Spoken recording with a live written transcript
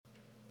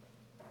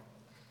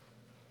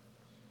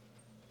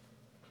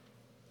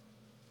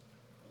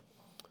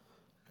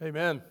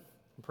Amen.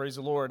 Praise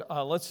the Lord.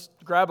 Let's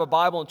grab a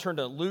Bible and turn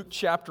to Luke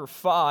chapter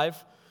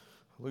 5.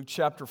 Luke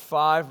chapter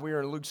 5. We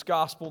are in Luke's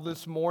Gospel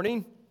this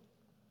morning.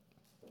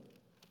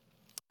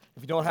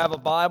 If you don't have a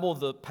Bible,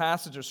 the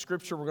passage of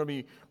Scripture we're going to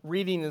be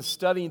reading and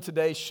studying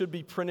today should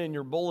be printed in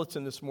your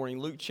bulletin this morning.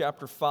 Luke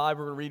chapter 5,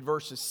 we're going to read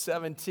verses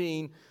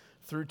 17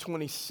 through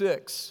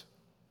 26.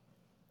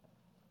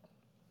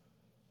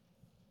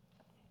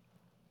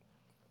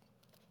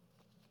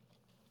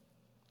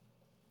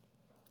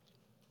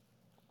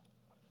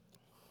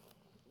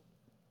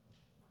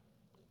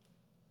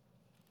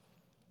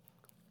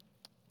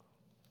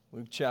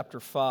 Luke chapter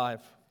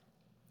 5,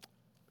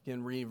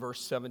 begin reading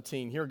verse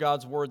 17. Hear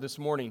God's word this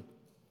morning.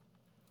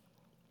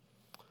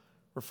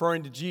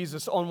 Referring to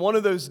Jesus, on one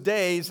of those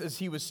days as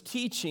he was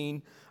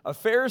teaching,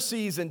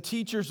 Pharisees and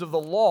teachers of the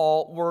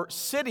law were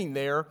sitting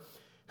there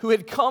who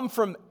had come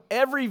from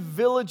every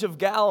village of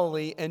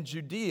Galilee and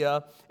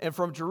Judea and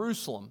from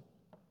Jerusalem.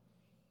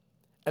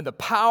 And the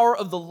power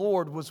of the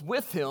Lord was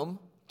with him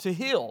to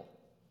heal.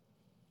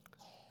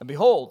 And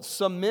behold,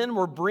 some men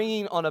were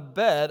bringing on a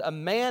bed a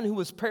man who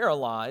was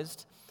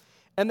paralyzed,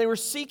 and they were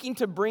seeking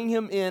to bring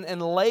him in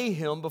and lay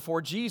him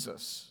before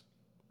Jesus.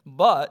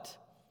 But,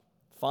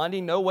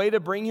 finding no way to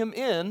bring him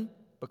in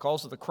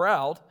because of the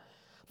crowd,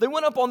 they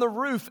went up on the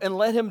roof and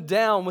let him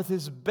down with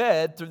his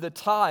bed through the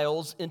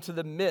tiles into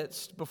the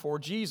midst before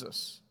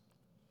Jesus.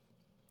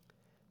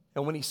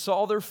 And when he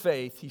saw their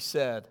faith, he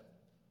said,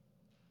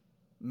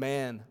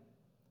 "Man,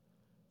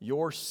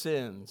 your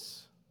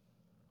sins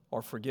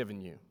are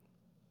forgiven you."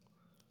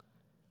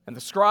 And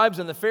the scribes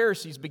and the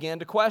Pharisees began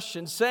to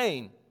question,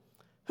 saying,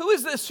 "Who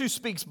is this who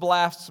speaks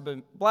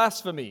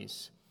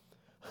blasphemies?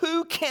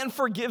 Who can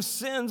forgive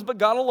sins but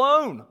God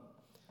alone?"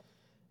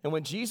 And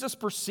when Jesus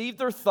perceived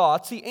their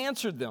thoughts, he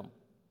answered them,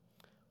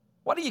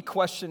 "What do you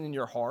question in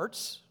your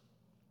hearts?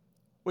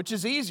 Which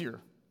is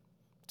easier,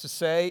 to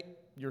say,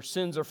 'Your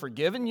sins are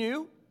forgiven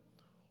you,'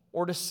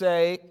 or to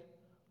say,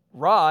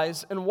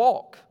 'Rise and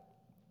walk'?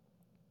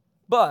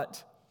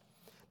 But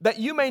that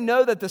you may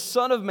know that the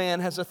Son of Man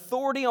has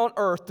authority on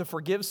earth to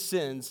forgive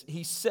sins,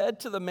 he said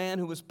to the man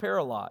who was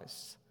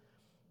paralyzed,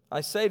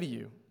 'I say to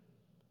you,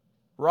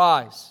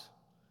 rise,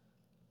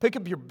 pick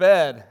up your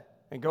bed,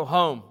 and go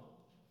home.'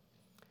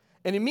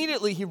 And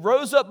immediately he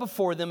rose up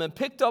before them and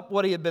picked up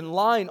what he had been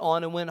lying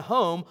on and went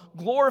home,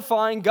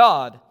 glorifying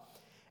God.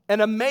 And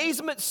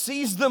amazement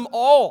seized them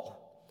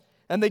all.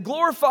 And they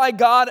glorified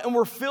God and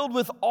were filled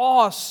with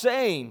awe,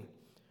 saying,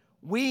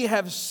 'We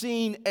have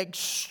seen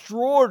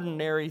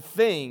extraordinary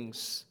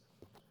things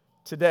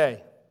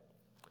today.'"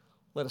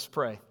 Let us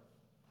pray.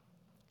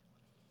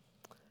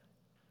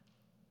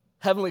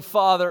 Heavenly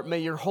Father, may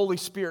your Holy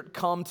Spirit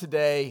come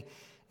today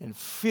and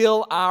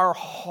fill our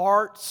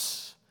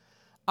hearts,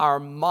 our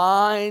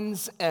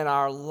minds, and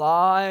our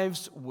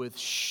lives with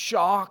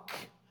shock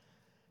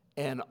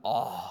and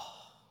awe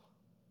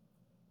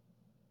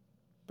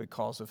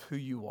because of who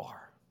you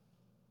are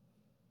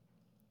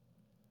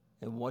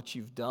and what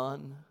you've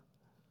done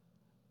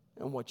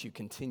and what you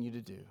continue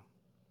to do.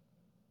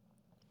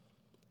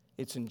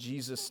 It's in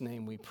Jesus'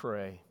 name we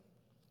pray.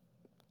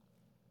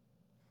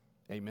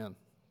 Amen.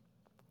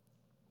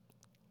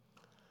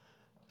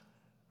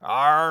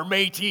 Our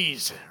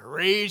mateys,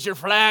 raise your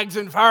flags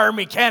and fire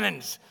me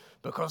cannons,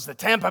 because the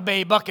Tampa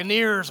Bay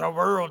Buccaneers are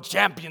world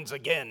champions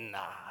again.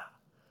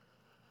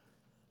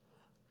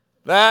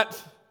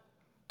 That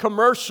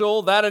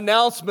commercial, that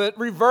announcement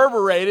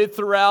reverberated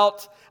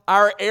throughout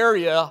our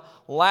area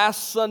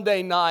last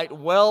Sunday night,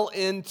 well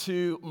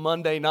into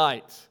Monday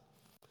night.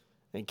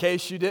 In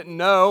case you didn't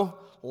know,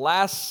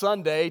 last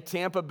Sunday,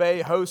 Tampa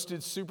Bay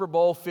hosted Super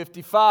Bowl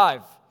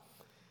 55.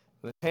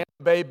 The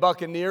Tampa Bay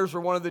Buccaneers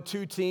were one of the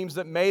two teams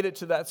that made it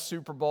to that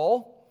Super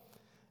Bowl.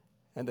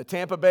 And the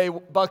Tampa Bay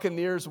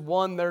Buccaneers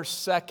won their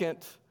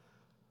second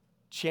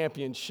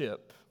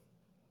championship.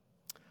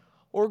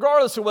 Well,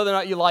 regardless of whether or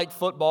not you like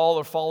football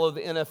or follow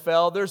the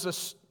NFL, there's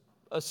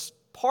a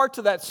part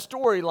to that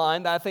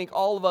storyline that I think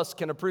all of us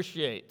can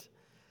appreciate.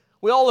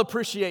 We all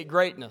appreciate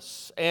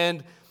greatness.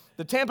 And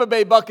the Tampa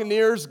Bay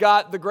Buccaneers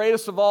got the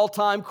greatest of all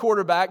time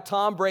quarterback,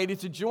 Tom Brady,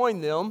 to join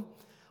them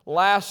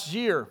last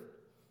year.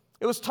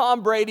 It was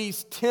Tom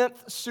Brady's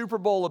 10th Super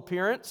Bowl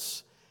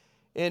appearance,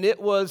 and it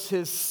was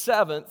his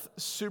 7th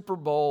Super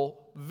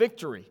Bowl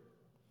victory.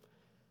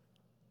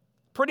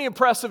 Pretty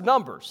impressive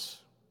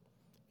numbers.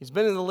 He's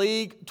been in the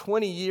league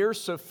 20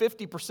 years, so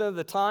 50% of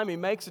the time he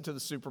makes it to the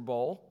Super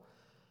Bowl.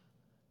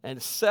 And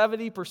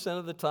 70%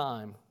 of the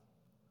time,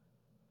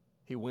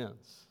 he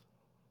wins.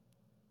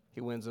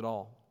 He wins it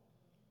all.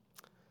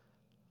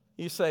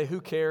 You say, who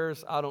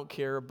cares? I don't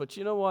care. But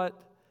you know what?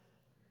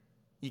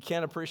 You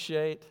can't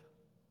appreciate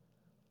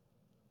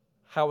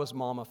how his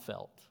mama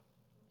felt.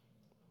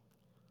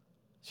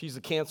 She's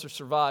a cancer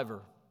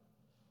survivor.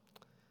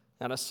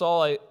 And I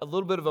saw a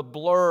little bit of a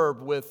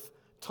blurb with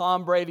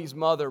Tom Brady's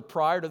mother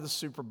prior to the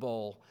Super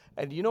Bowl.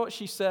 And do you know what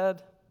she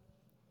said?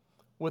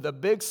 With a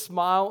big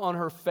smile on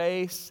her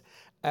face,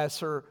 as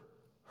her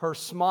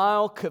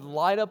smile could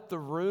light up the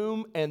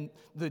room and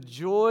the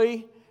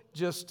joy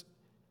just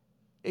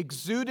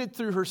exuded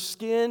through her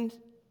skin,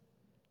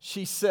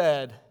 she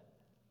said,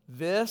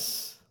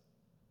 "This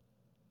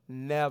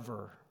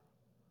never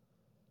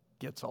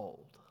gets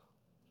old."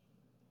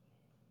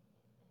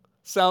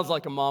 Sounds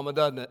like a mama,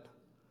 doesn't it?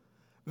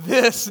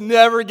 This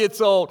never gets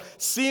old.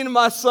 Seeing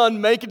my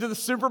son make it to the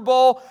Super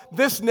Bowl,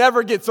 this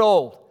never gets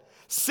old.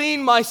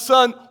 Seeing my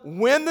son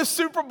win the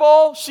Super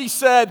Bowl, she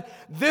said,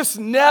 this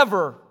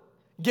never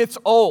gets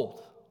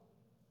old.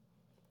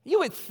 You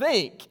would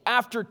think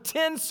after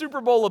 10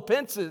 Super Bowl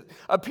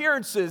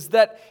appearances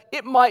that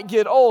it might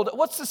get old.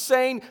 What's the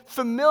saying?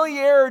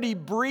 Familiarity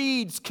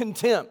breeds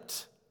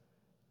contempt.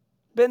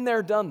 Been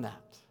there, done that.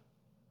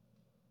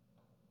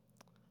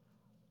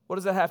 What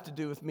does that have to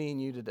do with me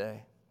and you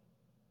today?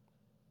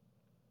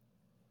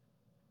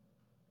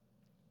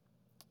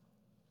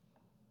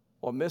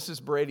 What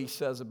Mrs. Brady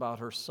says about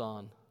her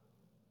son,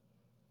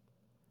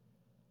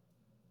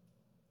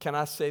 can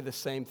I say the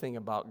same thing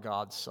about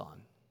God's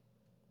son?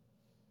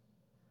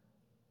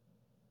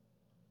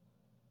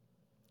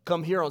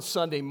 Come here on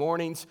Sunday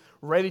mornings,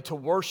 ready to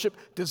worship.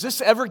 Does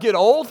this ever get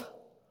old?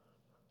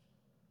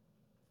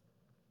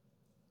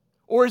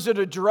 Or is it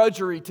a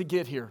drudgery to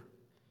get here?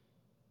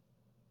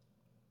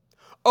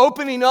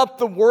 Opening up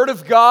the Word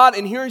of God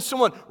and hearing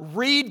someone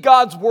read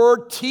God's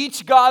Word,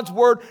 teach God's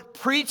Word,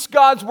 preach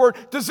God's Word.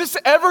 Does this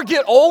ever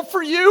get old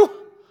for you?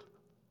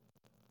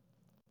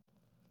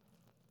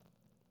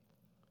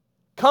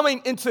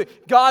 Coming into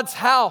God's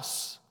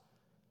house,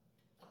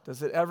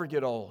 does it ever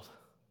get old?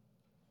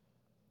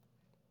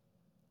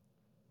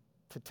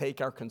 To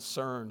take our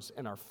concerns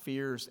and our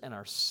fears and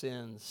our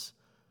sins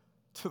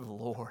to the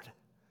Lord,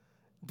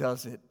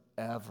 does it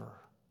ever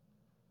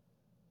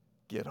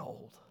get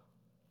old?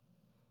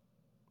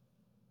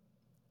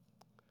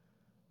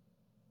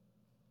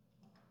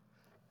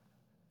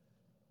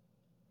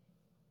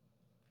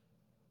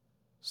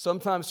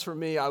 Sometimes for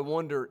me, I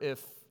wonder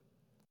if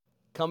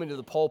coming to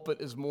the pulpit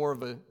is more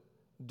of a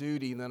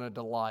duty than a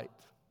delight.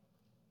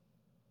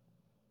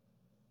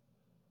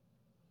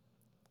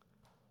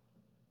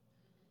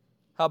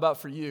 How about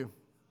for you?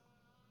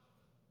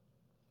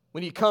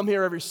 When you come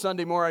here every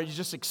Sunday morning, are you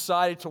just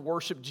excited to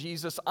worship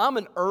Jesus? I'm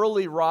an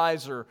early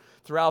riser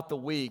throughout the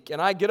week,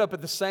 and I get up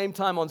at the same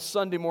time on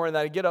Sunday morning that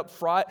I get up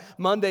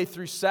Monday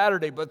through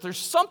Saturday, but there's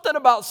something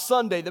about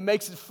Sunday that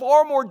makes it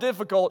far more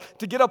difficult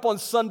to get up on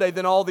Sunday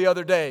than all the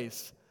other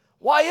days.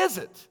 Why is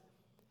it?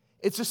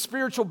 It's a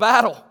spiritual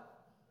battle.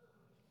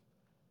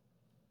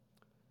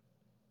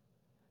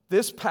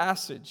 This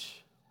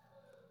passage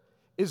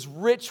is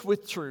rich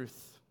with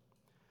truth.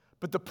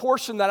 But the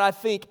portion that I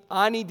think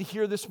I need to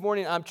hear this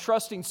morning, I'm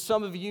trusting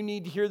some of you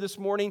need to hear this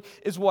morning,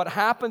 is what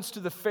happens to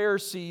the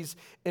Pharisees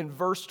in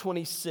verse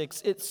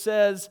 26. It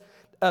says,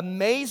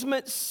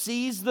 amazement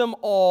seized them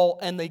all,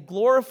 and they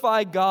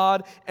glorified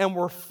God and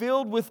were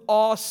filled with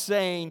awe,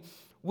 saying,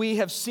 we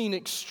have seen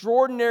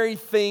extraordinary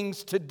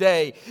things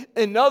today.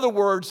 In other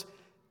words,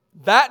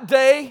 that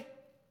day,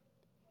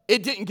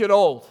 it didn't get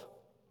old.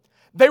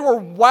 They were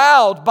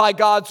wowed by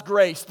God's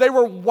grace. They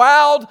were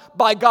wowed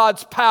by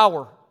God's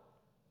power.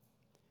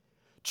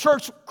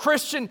 Church,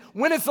 Christian,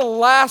 when is the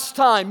last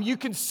time you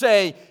can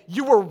say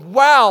you were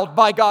wowed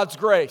by God's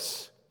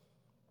grace?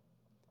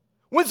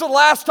 When's the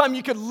last time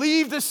you could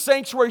leave this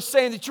sanctuary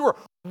saying that you were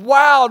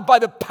wowed by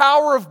the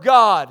power of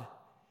God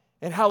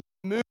and how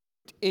He moved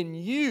in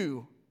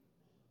you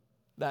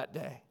that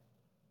day?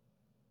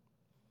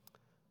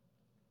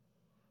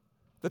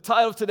 The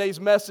title of today's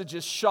message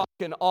is Shock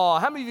and Awe.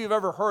 How many of you have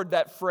ever heard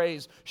that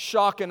phrase,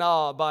 shock and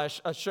awe, by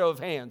a show of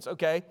hands?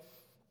 Okay.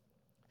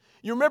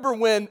 You remember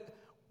when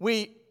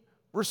we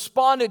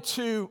responded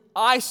to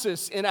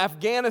ISIS in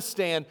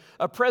Afghanistan,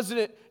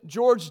 President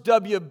George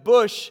W.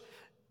 Bush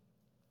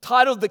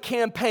titled the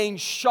campaign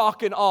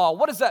Shock and Awe.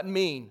 What does that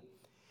mean?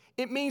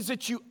 It means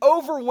that you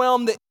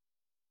overwhelm the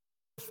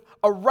with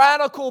a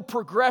radical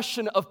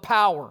progression of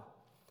power.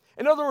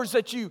 In other words,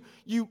 that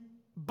you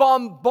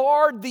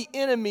bombard the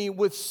enemy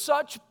with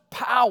such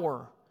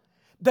power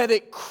that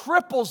it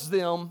cripples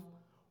them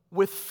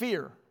with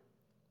fear.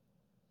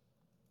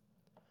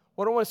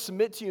 What I want to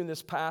submit to you in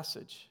this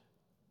passage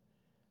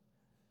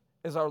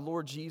is our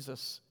Lord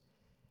Jesus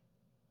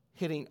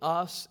hitting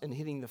us and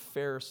hitting the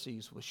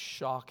Pharisees with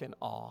shock and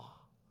awe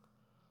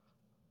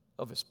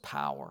of His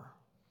power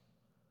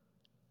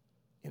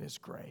and His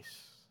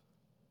grace.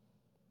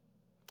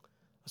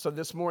 So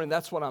this morning,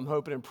 that's what I'm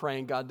hoping and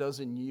praying God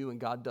does in you and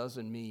God does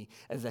in me,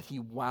 is that He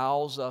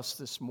wows us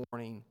this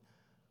morning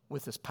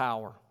with His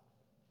power.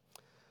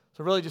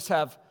 So really just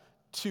have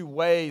two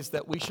ways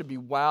that we should be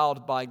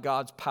wowed by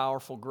God's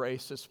powerful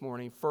grace this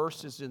morning.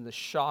 First is in the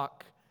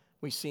shock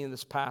we see in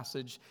this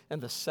passage,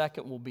 and the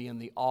second will be in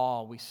the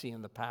awe we see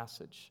in the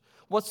passage.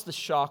 What's the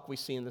shock we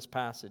see in this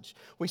passage?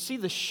 We see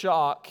the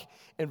shock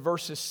in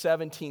verses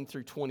 17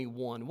 through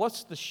 21.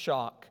 What's the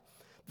shock?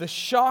 The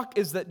shock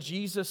is that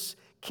Jesus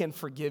can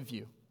forgive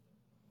you.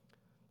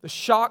 The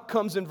shock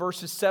comes in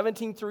verses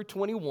 17 through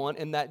 21,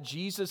 and that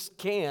Jesus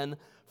can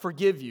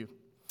forgive you.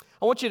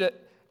 I want you to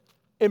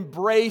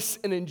embrace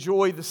and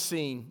enjoy the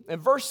scene. In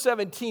verse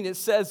 17, it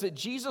says that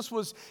Jesus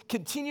was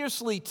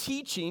continuously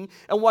teaching,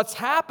 and what's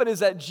happened is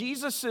that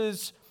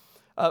Jesus'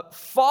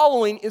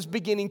 following is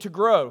beginning to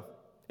grow.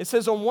 It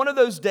says, on one of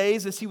those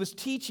days, as he was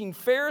teaching,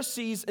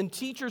 Pharisees and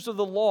teachers of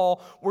the law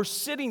were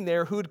sitting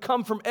there who had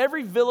come from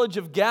every village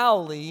of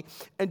Galilee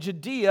and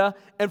Judea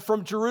and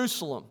from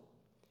Jerusalem.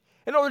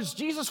 In other words,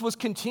 Jesus was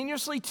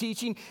continuously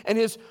teaching, and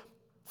his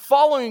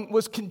following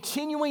was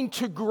continuing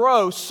to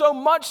grow, so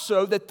much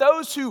so that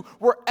those who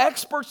were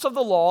experts of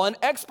the law and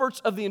experts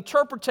of the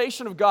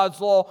interpretation of God's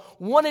law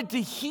wanted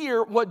to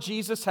hear what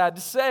Jesus had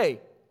to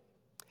say.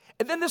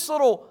 And then this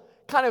little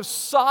kind of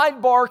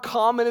sidebar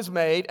comment is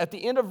made at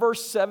the end of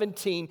verse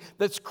 17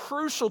 that's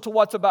crucial to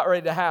what's about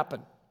ready to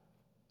happen.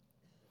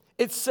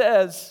 It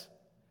says,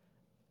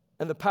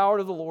 and the power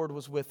of the Lord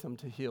was with him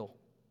to heal.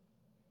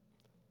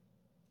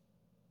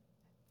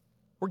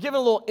 We're given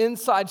a little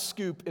inside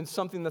scoop in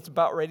something that's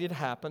about ready to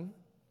happen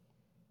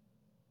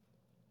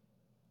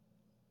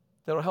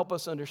that'll help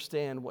us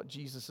understand what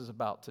Jesus is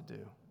about to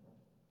do.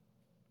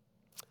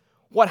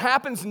 What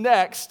happens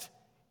next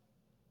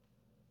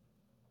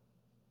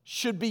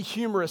should be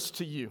humorous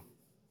to you.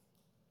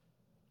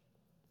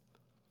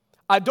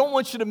 I don't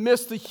want you to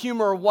miss the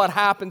humor of what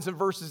happens in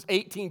verses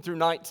 18 through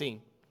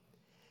 19.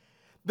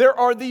 There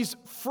are these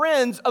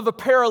friends of a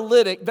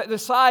paralytic that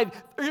decide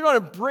they're going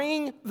to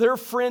bring their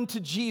friend to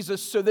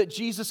Jesus so that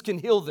Jesus can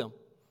heal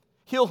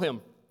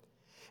him.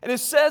 And it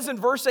says in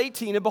verse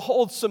 18, and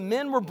behold, some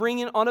men were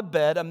bringing on a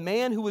bed a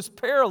man who was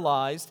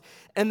paralyzed,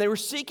 and they were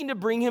seeking to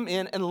bring him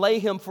in and lay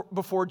him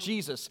before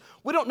Jesus.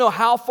 We don't know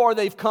how far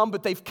they've come,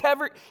 but they've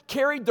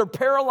carried their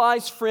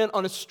paralyzed friend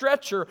on a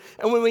stretcher.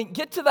 And when we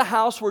get to the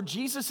house where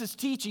Jesus is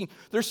teaching,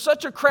 there's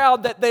such a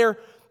crowd that they're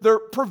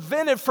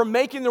prevented from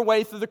making their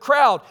way through the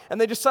crowd.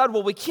 And they decide,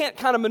 well, we can't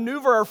kind of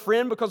maneuver our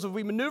friend, because if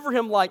we maneuver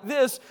him like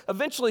this,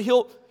 eventually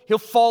he'll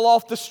fall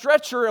off the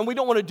stretcher, and we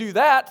don't want to do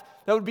that.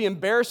 That would be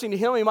embarrassing to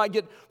him. He might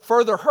get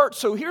further hurt.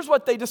 So here's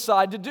what they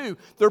decide to do.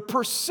 They're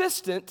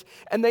persistent,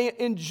 and they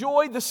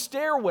enjoy the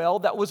stairwell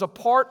that was a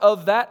part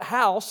of that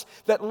house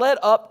that led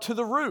up to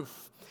the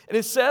roof. And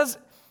it says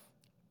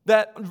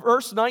that,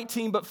 verse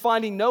 19, but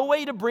finding no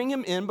way to bring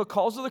him in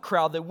because of the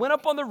crowd, they went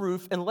up on the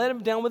roof and let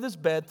him down with his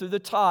bed through the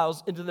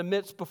tiles into the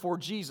midst before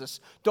Jesus.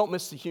 Don't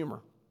miss the humor.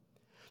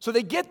 So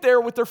they get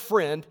there with their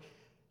friend.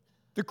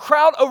 The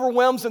crowd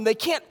overwhelms them. They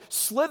can't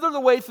slither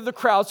their way through the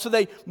crowd, so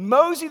they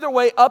mosey their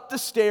way up the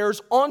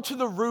stairs onto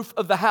the roof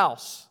of the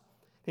house.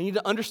 They need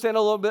to understand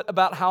a little bit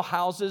about how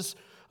houses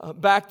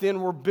back then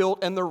were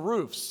built and their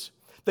roofs.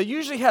 They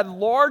usually had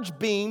large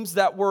beams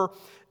that were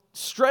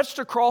stretched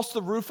across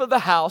the roof of the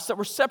house that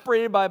were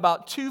separated by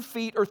about 2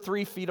 feet or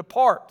 3 feet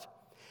apart.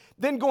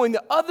 Then going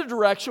the other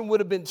direction would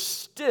have been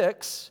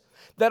sticks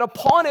that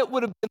upon it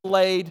would have been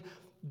laid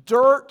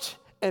dirt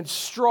and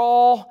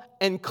straw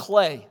and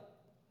clay.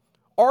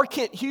 R.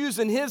 Kent Hughes,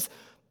 in his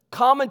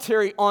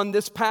commentary on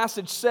this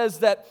passage, says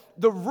that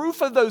the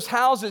roof of those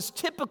houses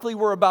typically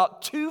were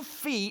about 2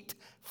 feet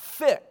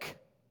thick.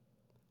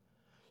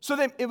 So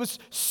that it was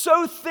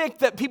so thick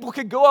that people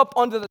could go up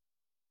onto the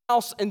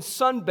house and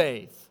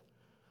sunbathe.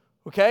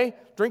 Okay?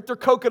 Drink their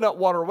coconut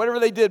water, whatever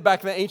they did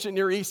back in the ancient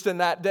Near East in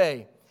that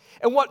day.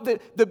 And what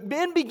the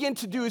men begin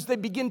to do is they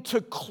begin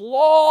to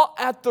claw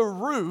at the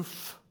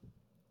roof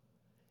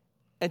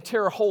and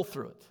tear a hole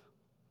through it.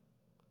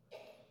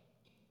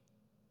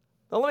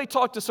 Now let me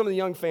talk to some of the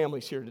young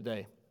families here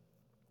today.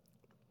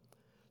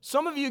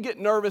 Some of you get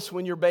nervous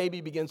when your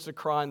baby begins to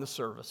cry in the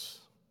service.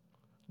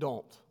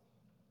 Don't.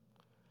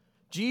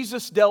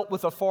 Jesus dealt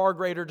with a far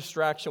greater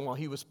distraction while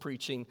he was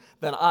preaching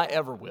than I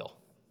ever will.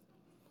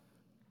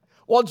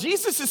 While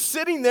Jesus is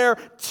sitting there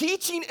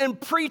teaching and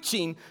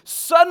preaching,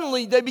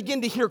 suddenly they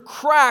begin to hear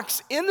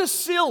cracks in the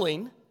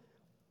ceiling,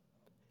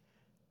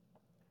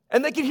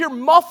 and they can hear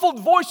muffled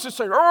voices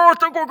saying, "Oh, I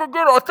think we can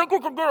get it, I think we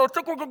can get it, I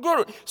think we can get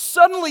it."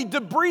 Suddenly,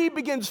 debris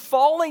begins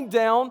falling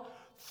down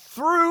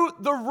through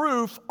the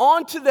roof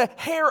onto the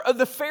hair of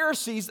the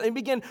Pharisees. They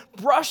begin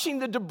brushing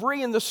the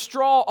debris and the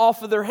straw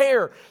off of their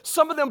hair.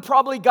 Some of them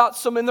probably got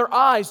some in their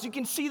eyes. You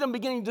can see them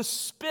beginning to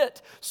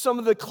spit some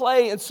of the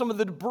clay and some of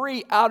the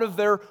debris out of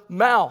their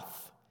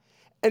mouth.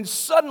 And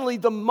suddenly,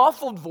 the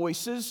muffled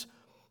voices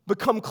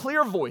become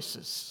clear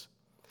voices.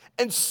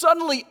 And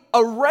suddenly,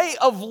 a ray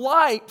of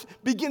light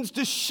begins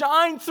to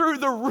shine through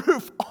the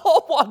roof,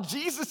 all while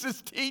Jesus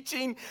is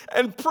teaching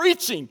and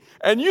preaching.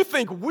 And you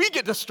think we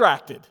get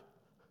distracted.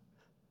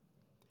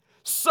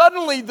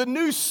 Suddenly, the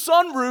new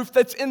sunroof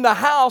that's in the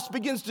house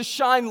begins to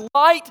shine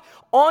light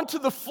onto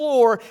the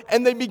floor,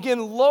 and they begin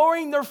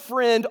lowering their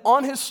friend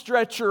on his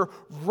stretcher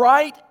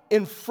right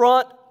in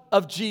front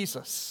of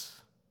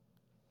Jesus.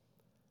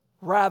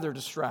 Rather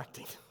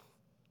distracting.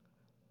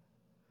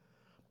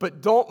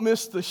 But don't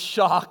miss the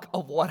shock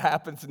of what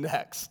happens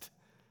next.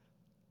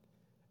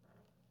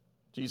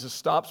 Jesus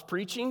stops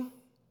preaching.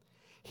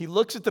 He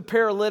looks at the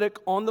paralytic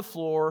on the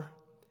floor.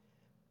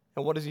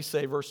 And what does he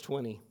say? Verse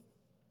 20.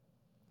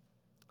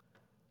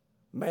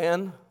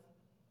 "Man,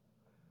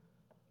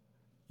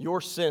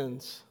 your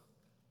sins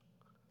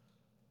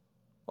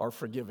are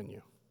forgiven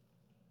you.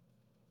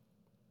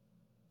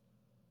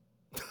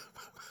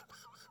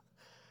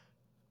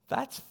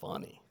 That's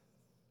funny.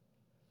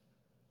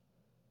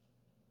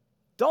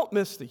 Don't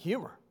miss the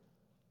humor.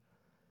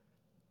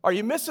 Are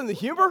you missing the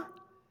humor?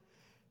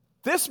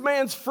 This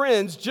man's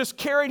friends just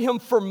carried him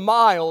for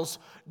miles,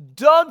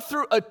 dug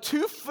through a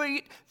 2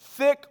 feet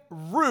thick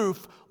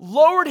roof,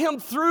 lowered him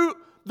through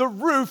the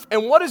roof,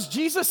 and what does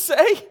Jesus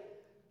say?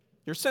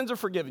 Your sins are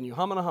forgiven you.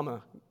 Humana,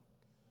 humana.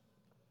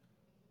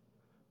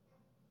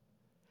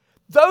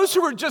 Those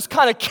who were just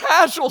kind of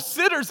casual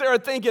sitters there are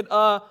thinking,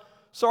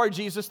 sorry,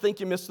 Jesus,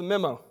 think you missed the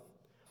memo.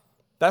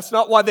 That's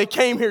not why they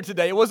came here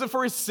today. It wasn't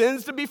for his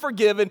sins to be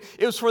forgiven.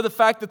 It was for the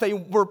fact that they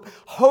were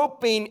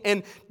hoping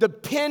and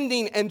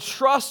depending and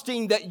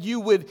trusting that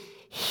you would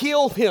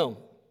heal him.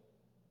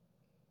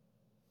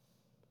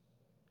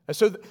 And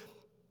so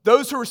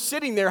those who were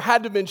sitting there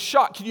had to have been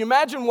shocked. Can you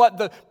imagine what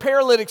the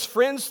paralytic's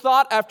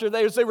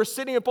as they were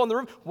sitting upon the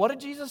roof? What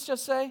did Jesus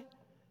just say?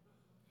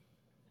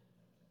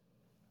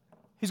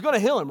 He's going to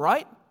heal him,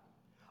 right?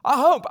 I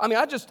hope.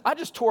 I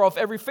just tore off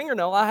every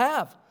fingernail I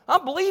have.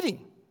 I'm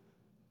bleeding.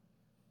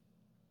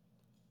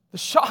 The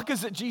shock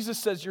is that Jesus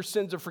says your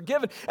sins are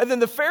forgiven. And then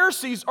the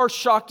Pharisees are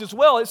shocked as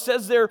well. It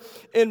says there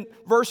in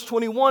verse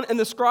 21, and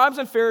the scribes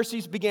and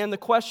Pharisees began the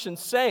question,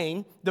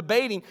 saying,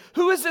 debating,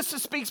 who is this that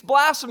speaks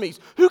blasphemies?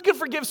 Who can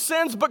forgive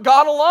sins but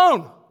God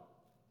alone?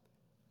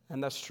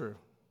 And that's true.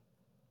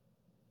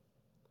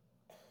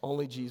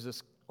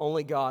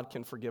 Only God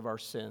can forgive our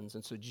sins.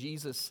 And so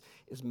Jesus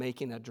is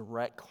making a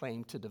direct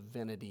claim to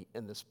divinity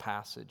in this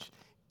passage,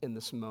 in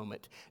this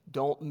moment.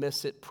 Don't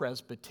miss it,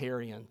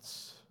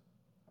 Presbyterians.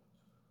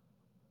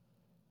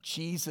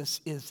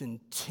 Jesus is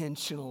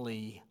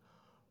intentionally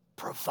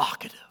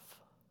provocative.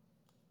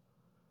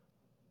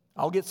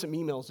 I'll get some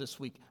emails this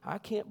week. I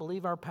can't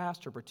believe our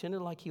pastor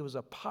pretended like he was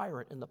a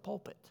pirate in the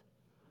pulpit.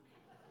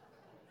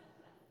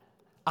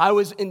 I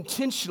was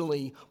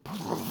intentionally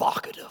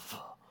provocative.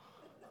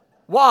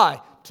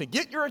 Why? To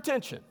get your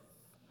attention.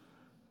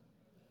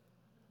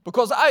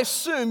 Because I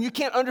assume you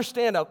can't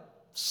understand a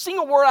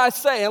single word I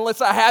say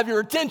unless I have your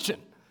attention.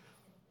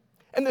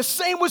 And the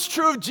same was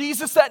true of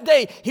Jesus that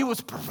day. He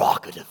was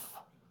provocative.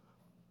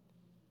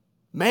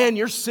 Man,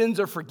 your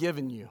sins are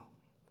forgiven you.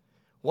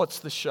 What's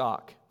the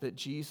shock? That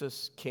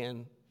Jesus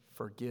can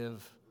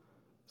forgive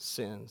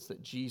sins,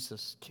 that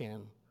Jesus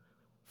can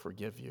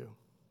forgive you.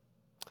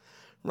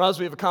 Reminds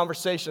me of a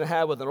conversation I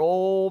had with an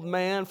old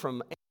man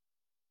from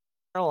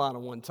Carolina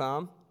one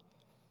time.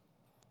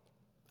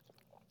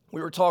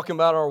 We were talking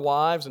about our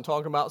wives and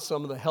talking about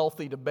some of the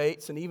healthy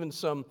debates and even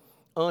some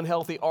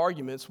unhealthy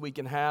arguments we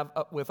can have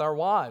with our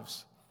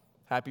wives.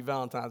 Happy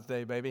Valentine's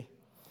Day, baby.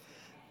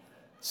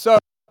 So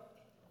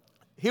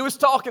he was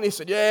talking. He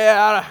said,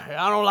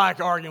 I don't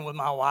like arguing with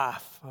my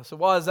wife. I said,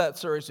 why is that,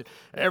 sir? He said,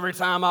 every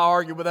time I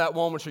argue with that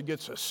woman, she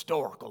gets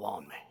historical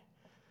on me.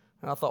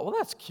 And I thought, well,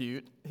 that's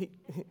cute.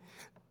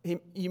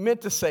 He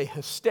meant to say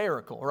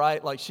hysterical,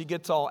 right? Like she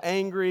gets all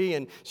angry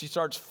and she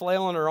starts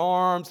flailing her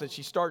arms and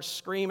she starts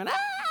screaming,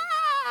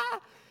 ah!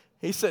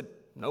 He said,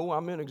 no, I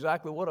meant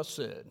exactly what I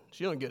said.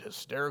 She doesn't get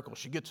hysterical.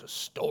 She gets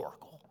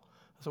historical.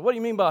 I said, what do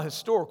you mean by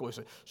historical? He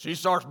said, she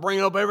starts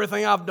bringing up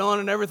everything I've done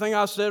and everything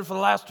I've said for the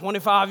last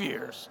 25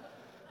 years.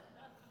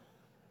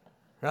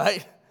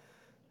 Right?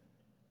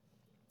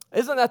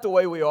 Isn't that the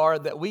way we are,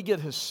 that we get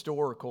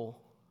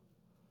historical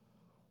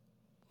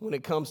when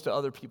it comes to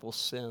other people's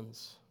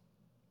sins?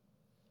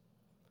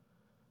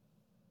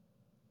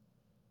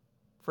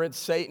 Friends,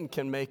 Satan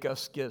can make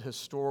us get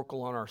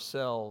historical on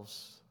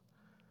ourselves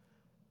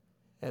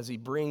as he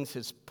brings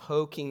his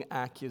poking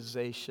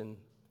accusation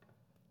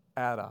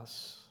at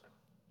us.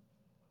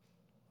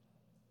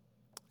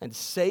 And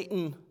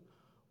Satan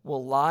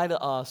will lie to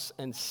us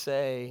and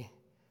say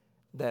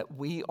that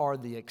we are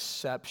the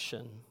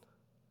exception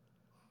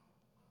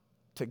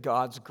to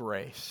God's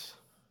grace.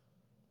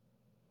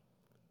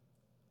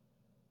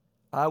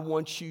 I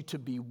want you to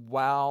be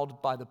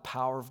wowed by the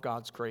power of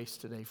God's grace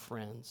today,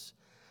 friends.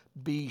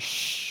 Be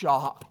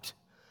shocked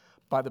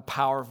by the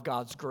power of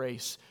God's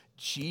grace.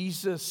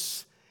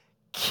 Jesus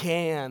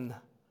can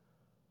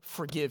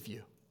forgive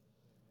you.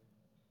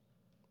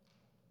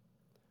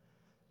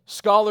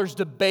 Scholars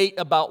debate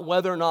about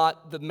whether or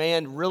not the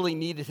man really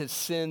needed his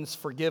sins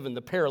forgiven,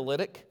 the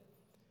paralytic.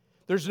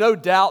 There's no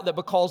doubt that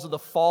because of the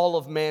fall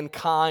of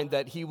mankind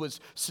that he was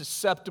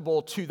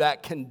susceptible to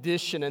that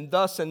condition, and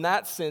thus in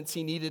that sense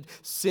he needed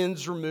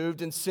sins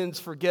removed and sins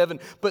forgiven.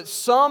 But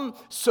some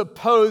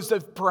suppose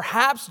that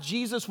perhaps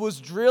Jesus was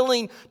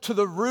drilling to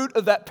the root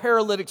of that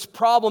paralytic's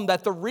problem,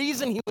 that the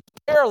reason he was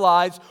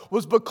paralyzed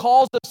was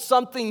because of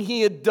something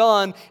he had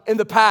done in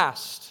the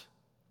past.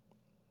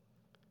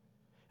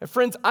 And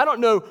friends, I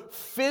don't know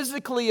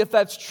physically if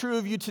that's true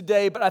of you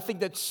today, but I think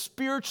that's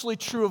spiritually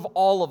true of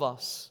all of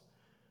us.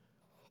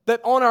 That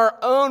on our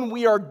own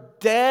we are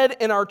dead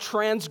in our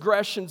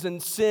transgressions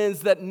and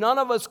sins, that none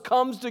of us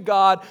comes to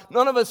God,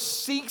 none of us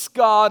seeks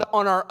God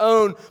on our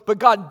own, but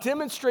God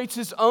demonstrates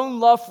His own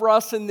love for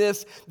us in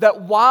this,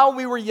 that while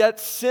we were yet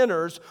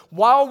sinners,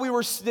 while we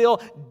were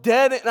still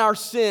dead in our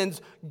sins,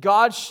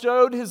 God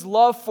showed His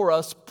love for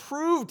us,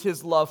 proved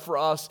His love for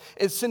us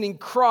in sending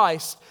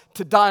Christ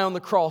to die on the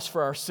cross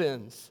for our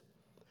sins.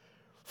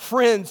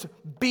 Friends,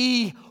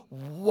 be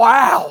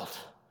wowed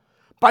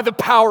by the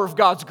power of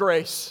God's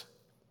grace.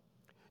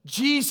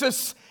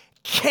 Jesus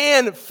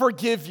can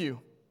forgive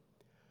you.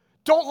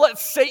 Don't let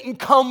Satan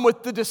come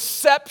with the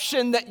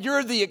deception that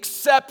you're the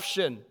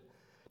exception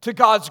to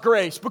God's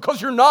grace,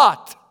 because you're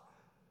not.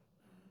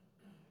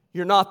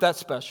 You're not that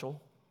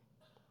special,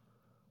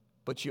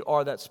 but you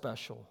are that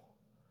special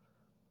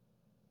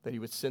that He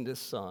would send His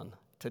Son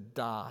to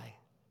die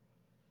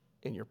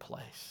in your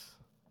place.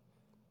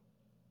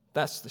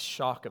 That's the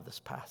shock of this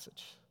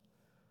passage,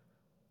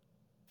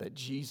 that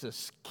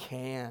Jesus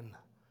can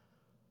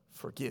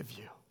forgive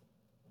you.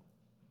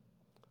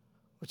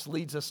 Which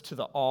leads us to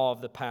the awe of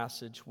the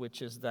passage,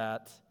 which is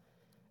that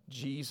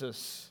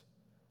Jesus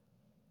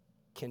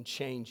can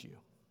change you.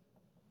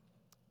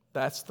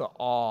 That's the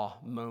awe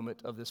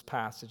moment of this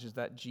passage, is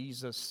that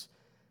Jesus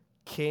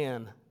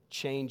can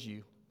change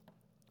you.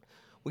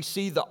 We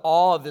see the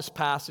awe of this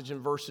passage in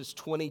verses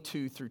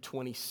 22 through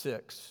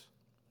 26.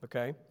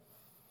 Okay?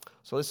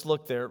 So let's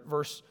look there.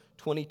 Verse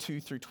 22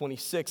 through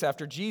 26.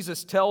 After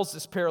Jesus tells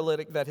this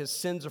paralytic that his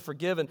sins are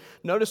forgiven,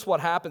 notice what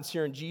happens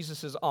here in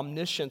Jesus'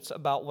 omniscience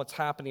about what's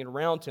happening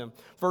around him.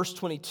 Verse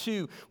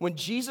 22, when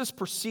Jesus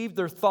perceived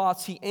their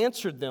thoughts, He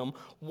answered them,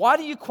 "Why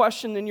do you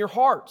question in your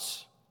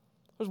hearts?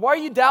 Why are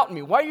you doubting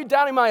me? Why are you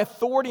doubting my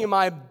authority and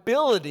my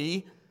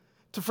ability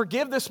to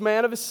forgive this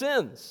man of his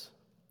sins?"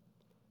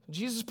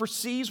 Jesus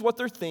perceives what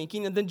they're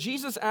thinking, and then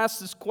Jesus asks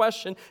this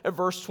question at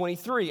verse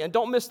 23. And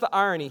don't miss the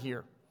irony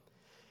here.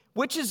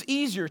 Which is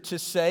easier, to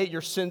say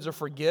your sins are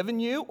forgiven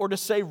you, or to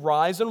say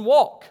rise and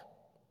walk?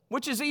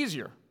 Which is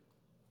easier?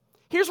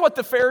 Here's what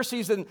the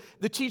Pharisees and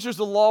the teachers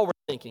of the law were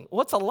thinking.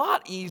 Well, it's a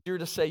lot easier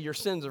to say your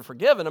sins are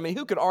forgiven. I mean,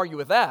 who could argue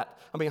with that?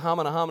 I mean,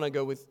 hamana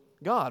go with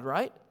God,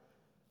 right?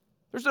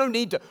 There's no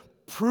need to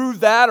prove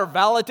that or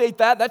validate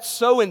that. That's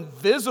so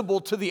invisible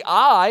to the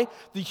eye,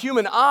 the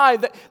human eye,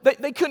 that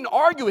they couldn't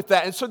argue with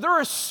that. And so they're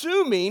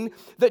assuming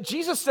that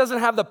Jesus doesn't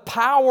have the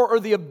power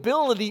or the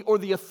ability or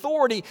the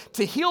authority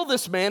to heal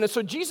this man. And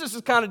so Jesus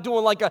is kind of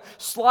doing like a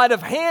sleight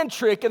of hand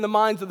trick in the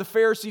minds of the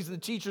Pharisees and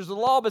the teachers of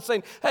the law, but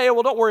saying, hey,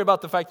 well, don't worry about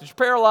the fact that you're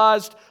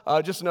paralyzed.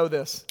 Just know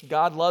this: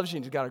 God loves you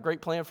and He's got a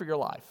great plan for your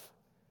life.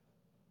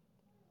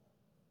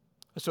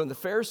 So in the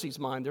Pharisees'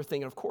 mind, they're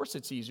thinking, of course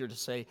it's easier to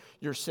say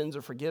your sins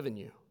are forgiven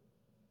you.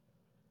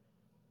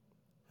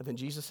 And then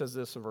Jesus says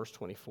this in verse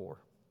 24.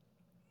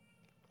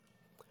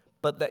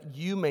 But that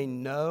you may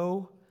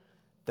know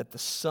that the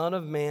Son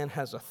of Man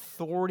has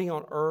authority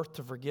on earth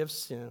to forgive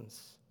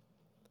sins,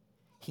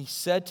 He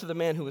said to the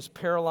man who was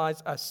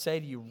paralyzed, I say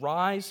to you,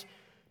 rise,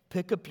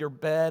 pick up your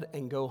bed,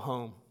 and go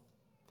home.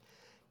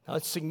 Now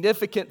it's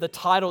significant the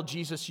title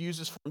Jesus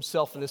uses for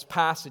Himself in this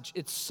passage.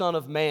 It's Son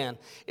of Man.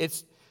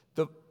 It's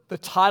the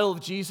title of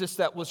Jesus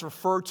that was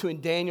referred to in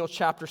Daniel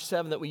chapter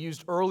 7 that we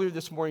used earlier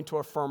this morning to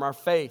affirm our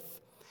faith.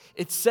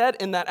 It said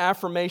in that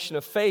affirmation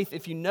of faith,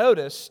 if you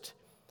noticed,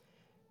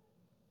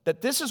 that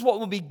this is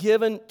what will be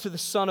given to the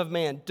Son of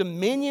Man: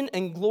 dominion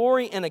and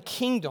glory and a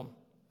kingdom,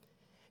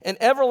 an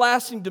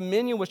everlasting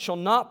dominion which shall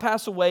not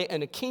pass away,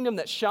 and a kingdom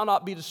that shall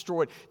not be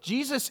destroyed.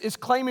 Jesus is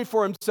claiming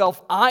for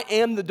Himself, I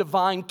am the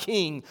divine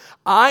King.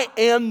 I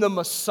am the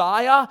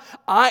Messiah.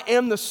 I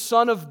am the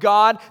Son of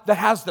God that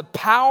has the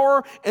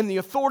power and the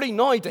authority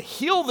not only to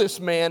heal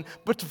this man,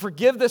 but to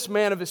forgive this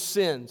man of his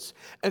sins.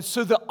 And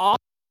so the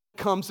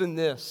comes in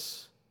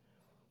this,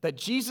 that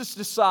Jesus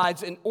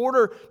decides, in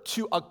order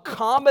to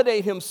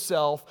accommodate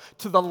Himself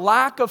to the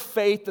lack of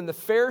faith in the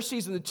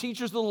Pharisees and the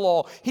teachers of the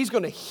law, He's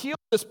going to heal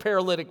this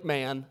paralytic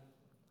man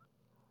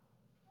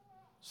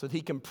so that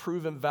He can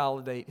prove and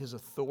validate His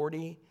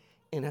authority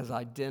and His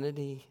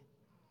identity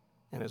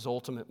and His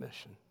ultimate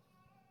mission.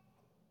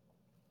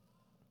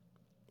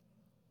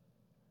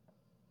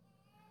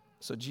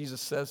 So Jesus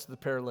says to the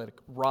paralytic,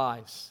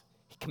 rise.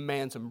 He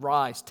commands him,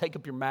 rise, take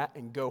up your mat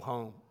and go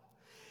home.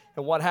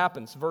 And what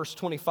happens? Verse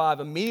 25,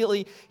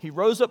 immediately he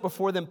rose up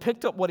before them,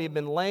 picked up what he had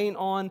been laying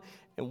on,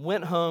 and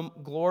went home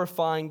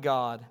glorifying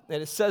God.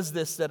 And it says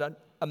this, that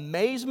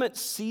amazement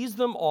seized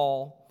them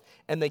all,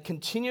 and they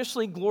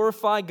continuously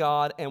glorified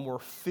God and were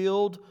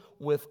filled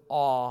with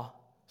awe,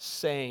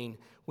 saying,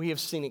 we have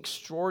seen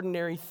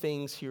extraordinary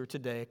things here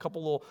today. A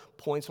couple little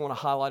points I want to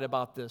highlight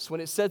about this.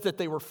 When it says that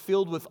they were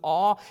filled with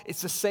awe,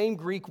 it's the same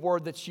Greek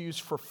word that's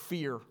used for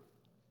fear.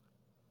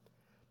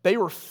 They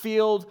were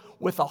filled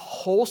with a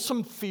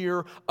wholesome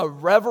fear, a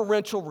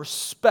reverential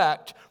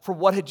respect for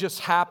what had just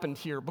happened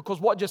here.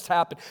 Because what just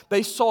happened?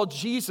 They saw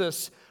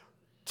Jesus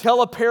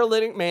tell a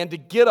paralytic man to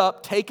get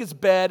up, take his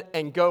bed,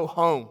 and go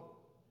home.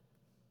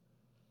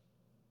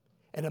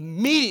 And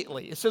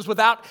immediately, it says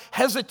without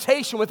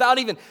hesitation, without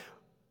even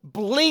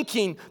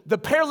blinking, the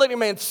paralytic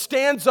man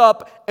stands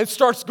up and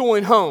starts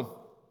going home.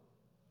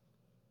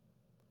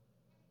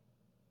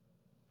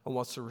 And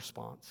what's the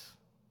response?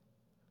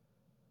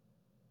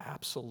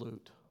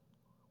 Absolute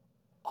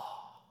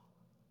awe.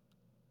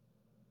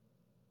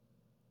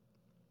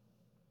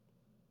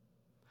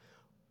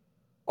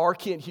 R.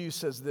 Kent Hughes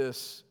says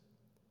this: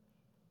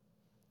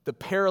 the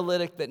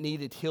paralytic that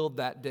needed healed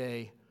that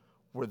day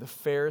were the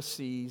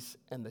Pharisees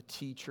and the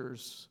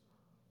teachers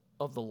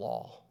of the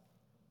law.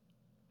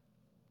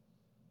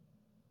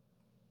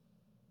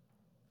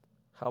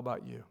 How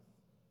about you?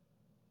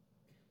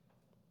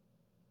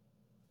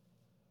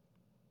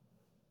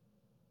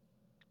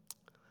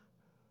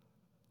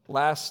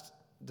 This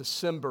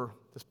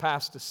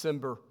past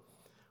December,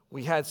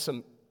 we had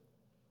some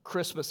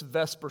Christmas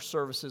Vesper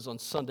services on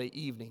Sunday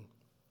evening.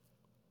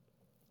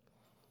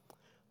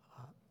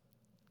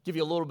 Give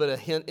you a little bit of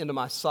hint into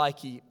my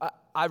psyche.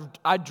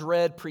 I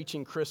dread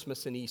preaching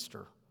Christmas and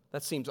Easter.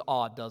 That seems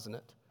odd, doesn't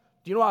it?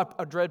 Do you know why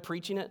I dread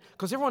preaching it?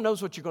 Because everyone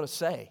knows what you're going to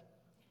say,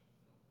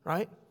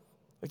 right?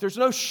 Like, there's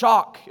no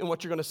shock in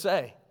what you're going to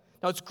say.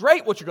 Now, it's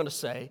great what you're going to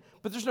say,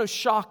 but there's no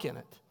shock in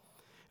it.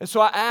 And so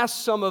I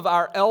asked some of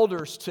our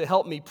elders to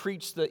help me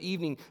preach the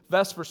evening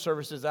Vesper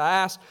services. I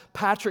asked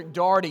Patrick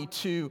Daugherty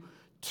to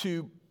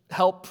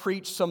help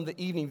preach some of the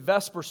evening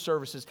Vesper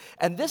services.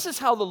 And this is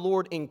how the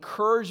Lord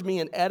encouraged me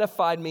and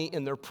edified me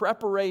in their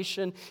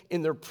preparation,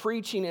 in their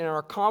preaching, in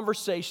our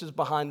conversations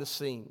behind the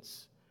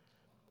scenes.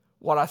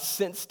 What I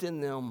sensed in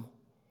them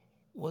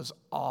was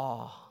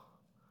awe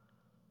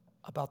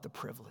about the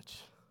privilege.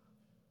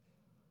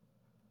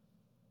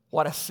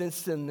 What I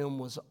sensed in them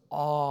was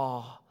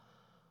awe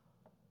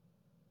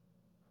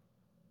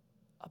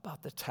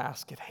about the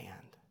task at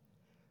hand.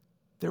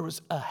 There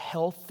was a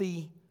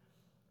healthy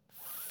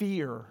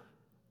fear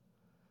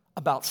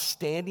about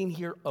standing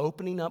here,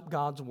 opening up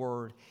God's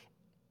Word,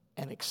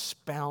 and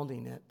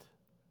expounding it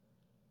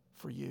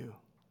for you.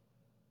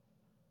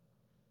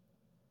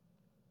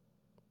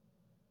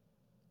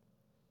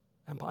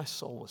 And my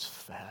soul was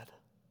fed.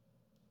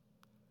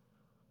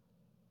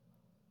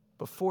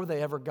 Before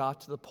they ever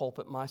got to the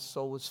pulpit, my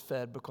soul was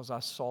fed because I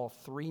saw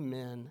 3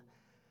 men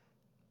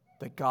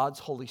that God's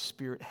Holy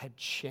Spirit had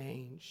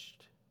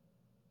changed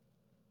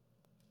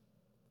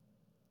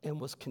and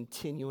was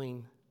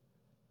continuing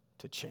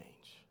to change.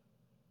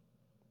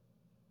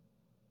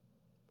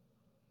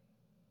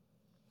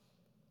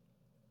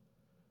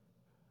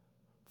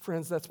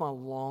 Friends, that's my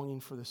longing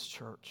for this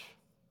church.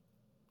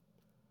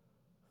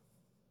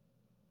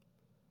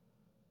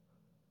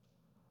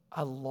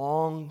 I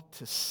long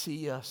to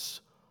see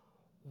us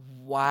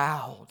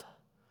wowed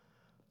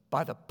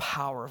by the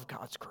power of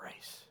God's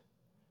grace.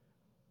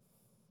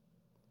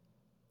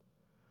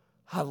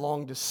 I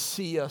long to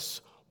see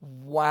us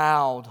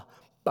wowed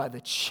by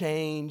the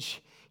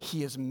change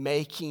He is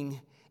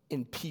making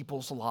in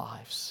people's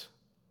lives.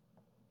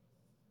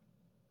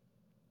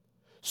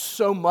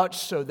 So much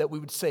so that we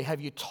would say, have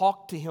you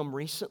talked to him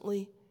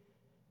recently?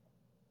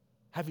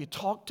 Have you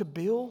talked to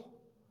Bill?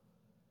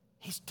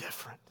 He's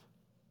different.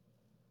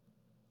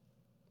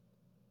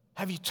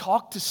 Have you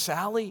talked to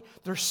Sally?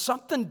 There's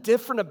something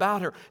different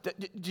about her.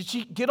 Did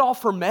she get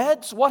off her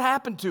meds? What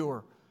happened to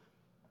her?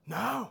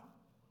 No.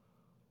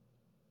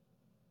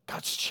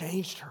 God's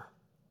changed her.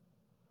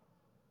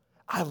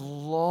 I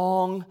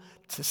long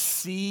to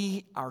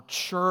see our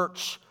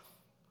church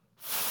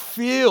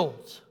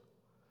filled,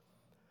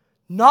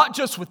 not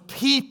just with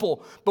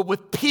people, but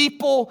with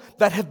people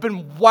that have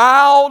been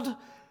wowed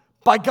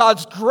by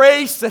God's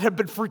grace, that have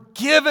been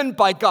forgiven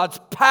by God's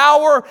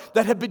power,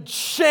 that have been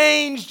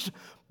changed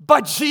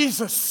by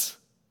Jesus.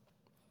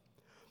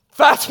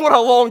 That's what I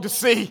long to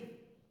see.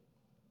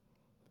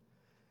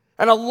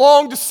 And I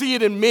long to see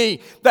it in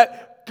me,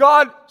 that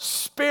God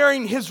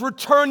sparing His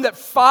return, that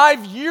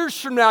 5 years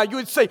from now, you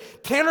would say,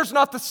 Tanner's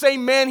not the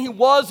same man he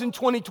was in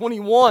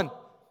 2021.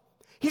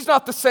 He's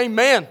not the same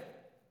man.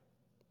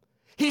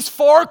 He's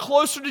far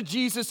closer to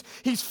Jesus.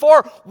 He's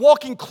far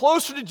walking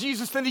closer to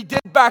Jesus than he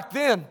did back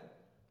then.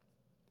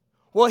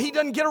 Well, he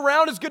doesn't get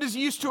around as good as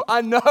he used to.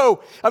 I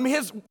know. I mean,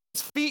 his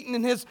feet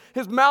and his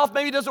mouth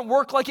maybe doesn't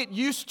work like it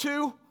used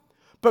to.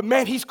 But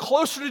man, he's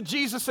closer to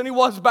Jesus than he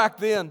was back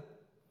then.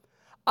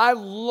 I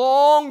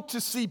long to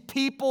see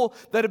people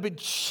that have been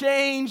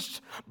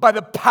changed by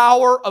the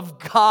power of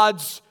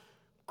God's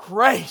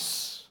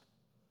grace.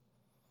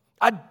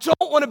 I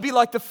don't want to be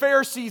like the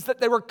Pharisees, that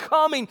they were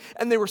coming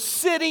and they were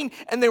sitting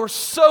and they were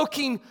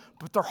soaking,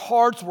 but their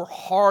hearts were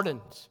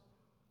hardened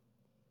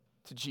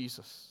to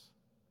Jesus.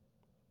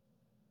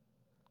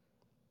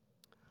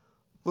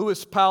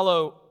 Louis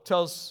Paulo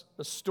tells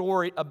a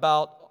story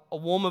about a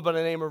woman by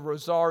the name of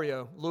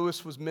Rosario.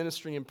 Louis was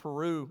ministering in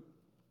Peru.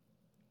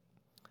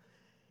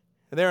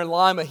 And there in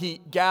Lima, he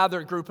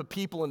gathered a group of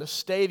people in a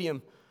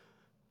stadium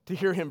to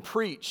hear him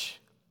preach.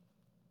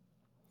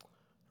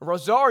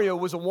 Rosario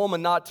was a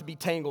woman not to be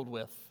tangled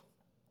with.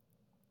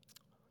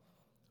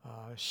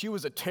 She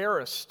was a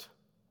terrorist.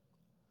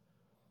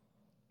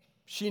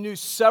 She knew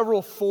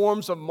several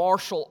forms of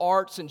martial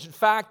arts. And in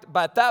fact,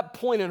 by that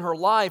point in her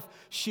life,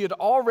 she had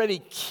already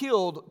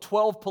killed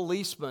 12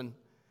 policemen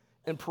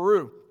in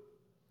Peru.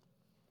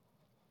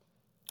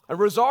 And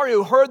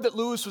Rosario heard that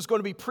Luis was going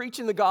to be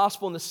preaching the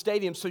gospel in the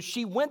stadium, so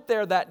she went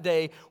there that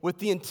day with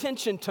the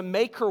intention to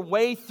make her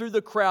way through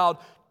the crowd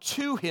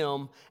to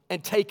him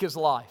and take his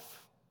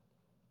life.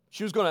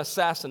 She was going to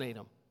assassinate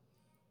him.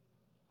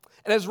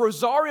 And as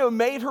Rosario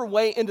made her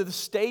way into the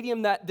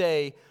stadium that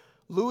day,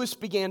 Luis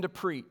began to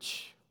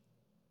preach.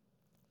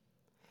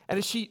 And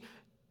as she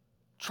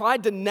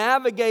tried to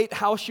navigate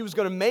how she was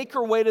going to make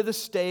her way to the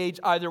stage,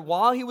 either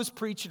while he was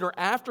preaching or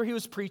after he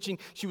was preaching,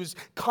 she was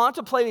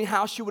contemplating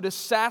how she would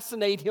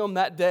assassinate him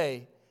that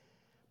day.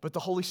 But the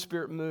Holy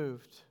Spirit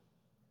moved.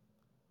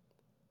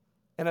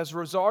 And as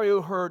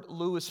Rosario heard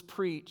Luis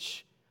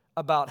preach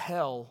about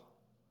hell,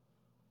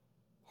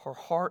 her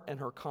heart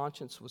and her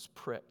conscience was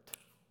pricked.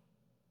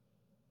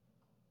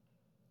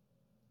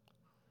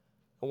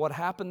 And what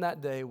happened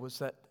that day was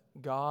that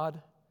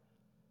God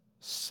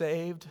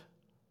saved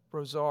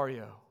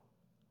Rosario,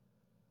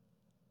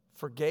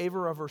 forgave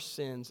her of her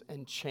sins,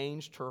 and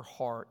changed her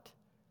heart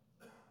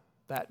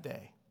that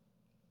day.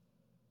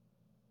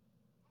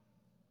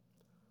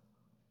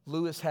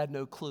 Luis had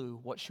no clue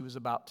what she was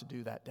about to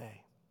do that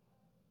day.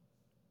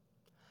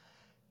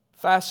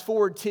 Fast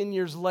forward 10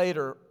 years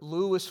later,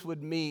 Luis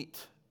would meet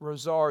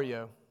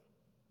Rosario.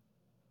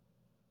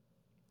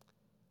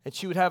 And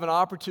she would have an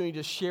opportunity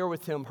to share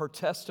with him her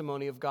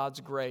testimony of God's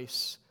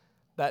grace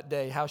that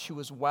day, how she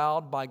was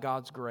wowed by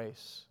God's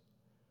grace.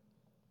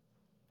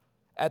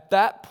 At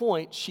that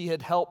point, she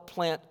had helped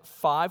plant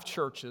 5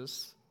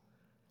 churches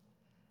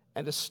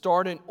and to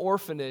start an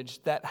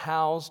orphanage that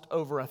housed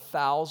over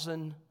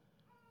 1,000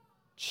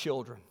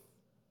 children.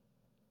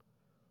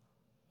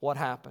 What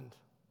happened?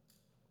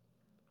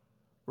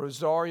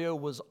 Rosario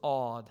was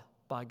awed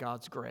by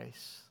God's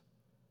grace,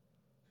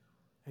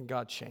 and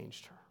God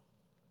changed her.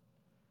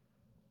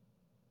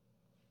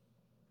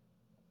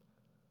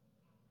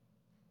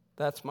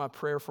 That's my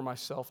prayer for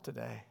myself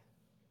today.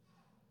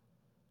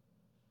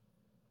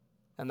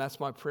 And that's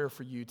my prayer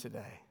for you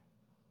today.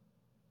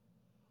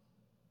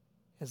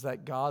 Is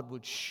that God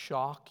would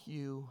shock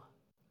you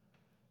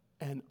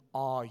and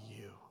awe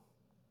you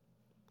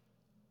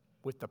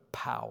with the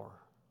power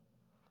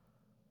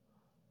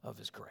of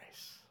His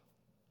grace.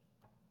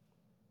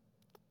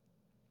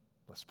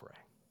 Let's pray.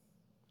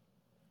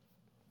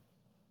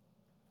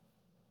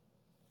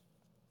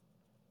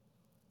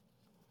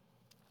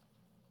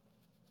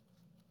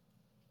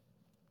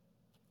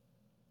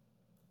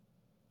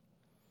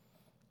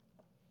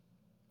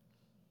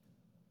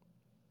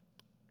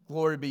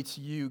 Glory be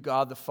to you,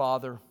 God the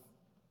Father,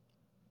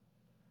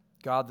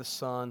 God the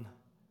Son,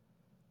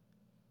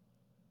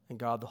 and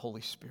God the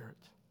Holy Spirit.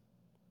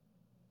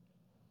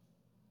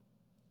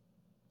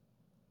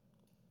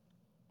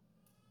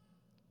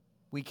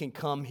 We can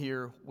come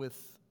here with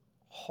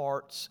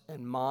hearts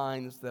and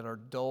minds that are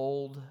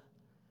dulled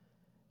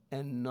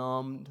and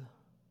numbed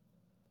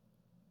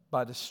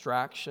by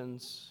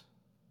distractions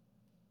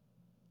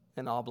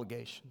and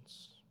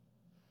obligations.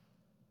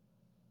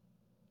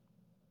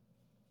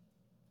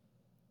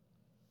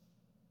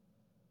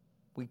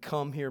 We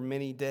come here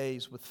many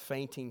days with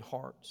fainting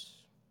hearts.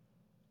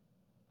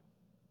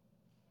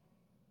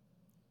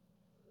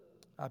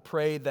 I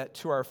pray that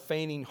to our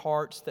fainting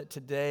hearts that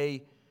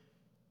today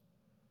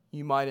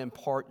you might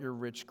impart your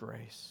rich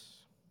grace.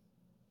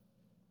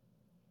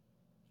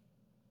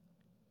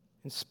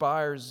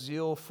 Inspire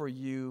zeal for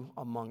you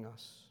among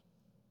us.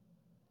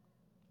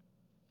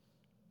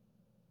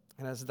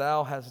 And as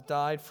thou hast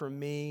died for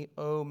me,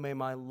 oh, may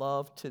my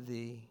love to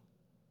thee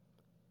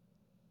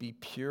be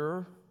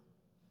pure,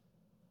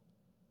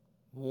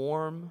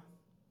 warm,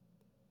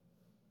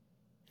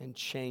 and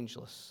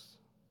changeless,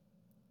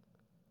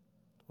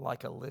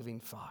 like a living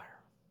fire.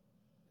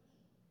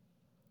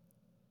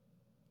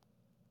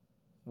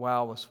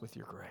 Wow us with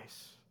your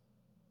grace,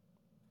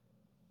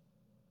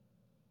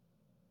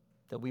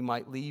 that we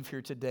might leave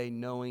here today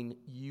knowing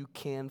you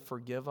can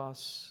forgive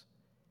us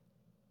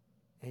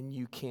and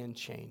you can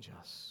change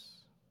us.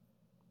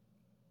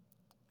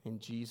 In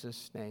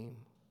Jesus' name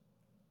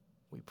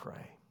we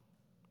pray.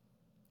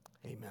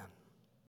 Amen.